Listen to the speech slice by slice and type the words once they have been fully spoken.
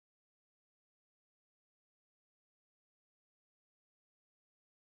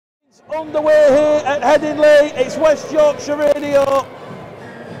It's underway here at Headingley. It's West Yorkshire Radio.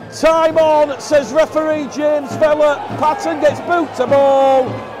 Time on, says referee James Feller. Patton gets boot to ball.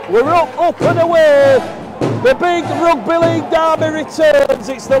 We're up and away. The big rugby league derby returns.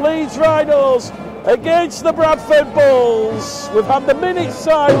 It's the Leeds Rhinos against the Bradford Bulls. We've had the minute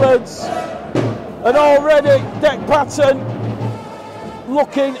silence, and already Dec Patton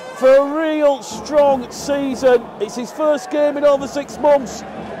looking for a real strong season. It's his first game in over 6 months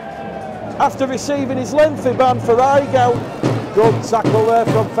after receiving his lengthy ban for eye gout. Good tackle there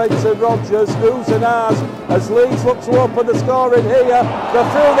from Fenton Rogers, oohs and ahs, as Leeds look to open the scoring here. They're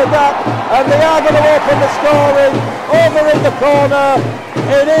through the gap, and they are going to open the scoring. Over in the corner,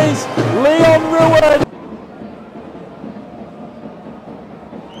 it is Leon Ruan.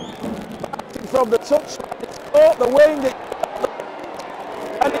 From the touchline, it's caught the wing,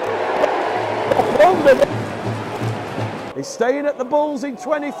 and he's staying at the Bulls in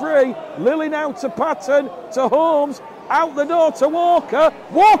 23. Lilly now to Patton, to Holmes, out the door to Walker.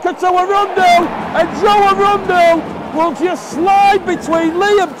 Walker to Arundel, and Joe Arundel will just slide between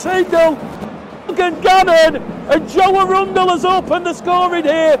Liam Tyndall and Gannon, and Joe Arundel has opened the scoring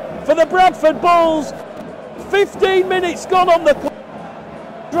here for the Bradford Bulls. 15 minutes gone on the clock.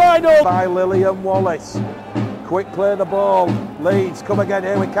 Rhino by Lillian Wallace. Quick play the ball. Leeds come again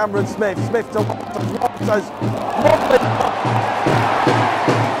here with Cameron Smith. Smith to Walters.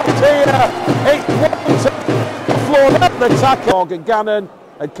 It's floored up the tackle. Morgan Gannon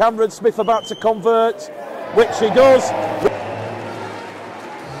and Cameron Smith about to convert, which he does.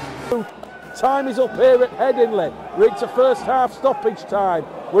 Time is up here at Headingley. We're into first half stoppage time.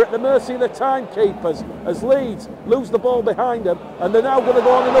 We're at the mercy of the timekeepers as Leeds lose the ball behind them, and they're now going to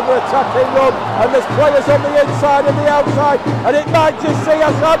go on another attacking run, and there's players on the inside and the outside, and it might just see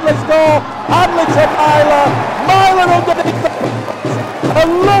us Hadley score. Hadley to Myler. Myler underneath the a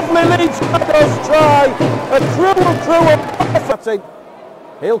lovely Leeds Rhinos try. A cruel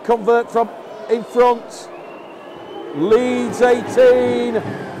he'll convert from in front. Leeds 18,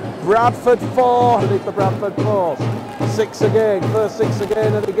 Bradford 4. Underneath the Bradford post. 6 again, first 6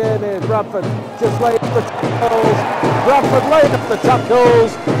 again of the game here. Bradford just laying up the tackles. Bradford laying up the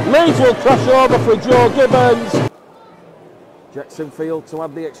tackles. Leeds will crash over for Joe Gibbons. Jackson Field to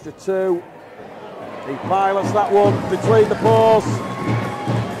add the extra 2. He pilots that one between the posts.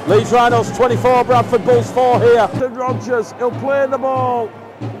 Leeds Rhinos 24, Bradford Bulls 4 here. Rogers, he'll play the ball.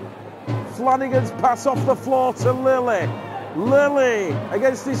 Flanagan's pass off the floor to Lilly. Lilly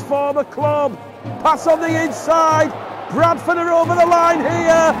against his former club. Pass on the inside. Bradford are over the line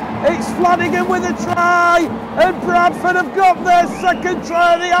here. It's Flanagan with a try, and Bradford have got their second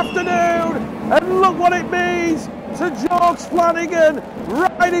try of the afternoon. And look what it means to George Flanagan,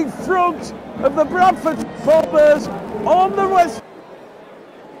 right in front of the Bradford Bombers on the west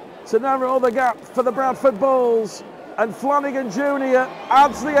to narrow the gap for the Bradford Bulls. And Flanagan Jr.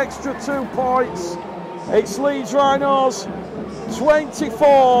 adds the extra 2 points. It's Leeds Rhinos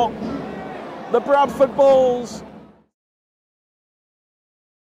 24, the Bradford Bulls